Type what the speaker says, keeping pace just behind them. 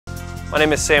My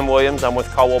name is Sam Williams. I'm with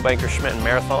Coldwell Banker Schmitt in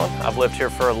Marathon. I've lived here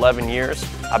for 11 years.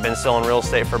 I've been selling real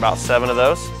estate for about 7 of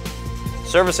those.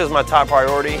 Service is my top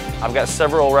priority. I've got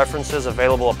several references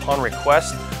available upon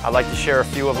request. I'd like to share a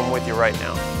few of them with you right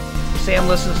now. Sam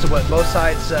listens to what both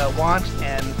sides want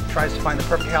and tries to find the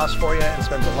perfect house for you and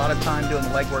spends a lot of time doing the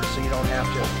legwork so you don't have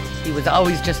to. He was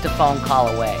always just a phone call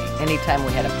away. Anytime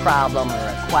we had a problem or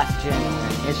a question or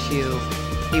an issue,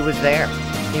 he was there.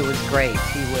 He was great.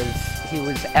 He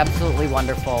was absolutely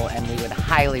wonderful, and we would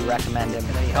highly recommend him.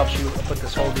 And then he helps you put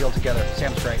this whole deal together.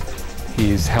 Sam's great.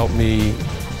 He's helped me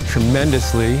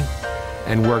tremendously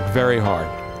and worked very hard.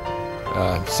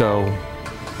 So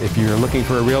if you're looking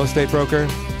for a real estate broker,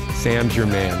 Sam's your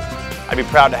man. I'd be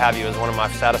proud to have you as one of my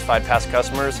satisfied past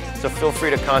customers, so feel free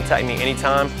to contact me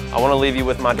anytime. I want to leave you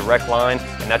with my direct line,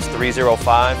 and that's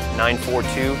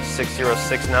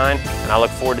 305-942-6069, and I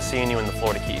look forward to seeing you in the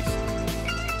Florida Keys.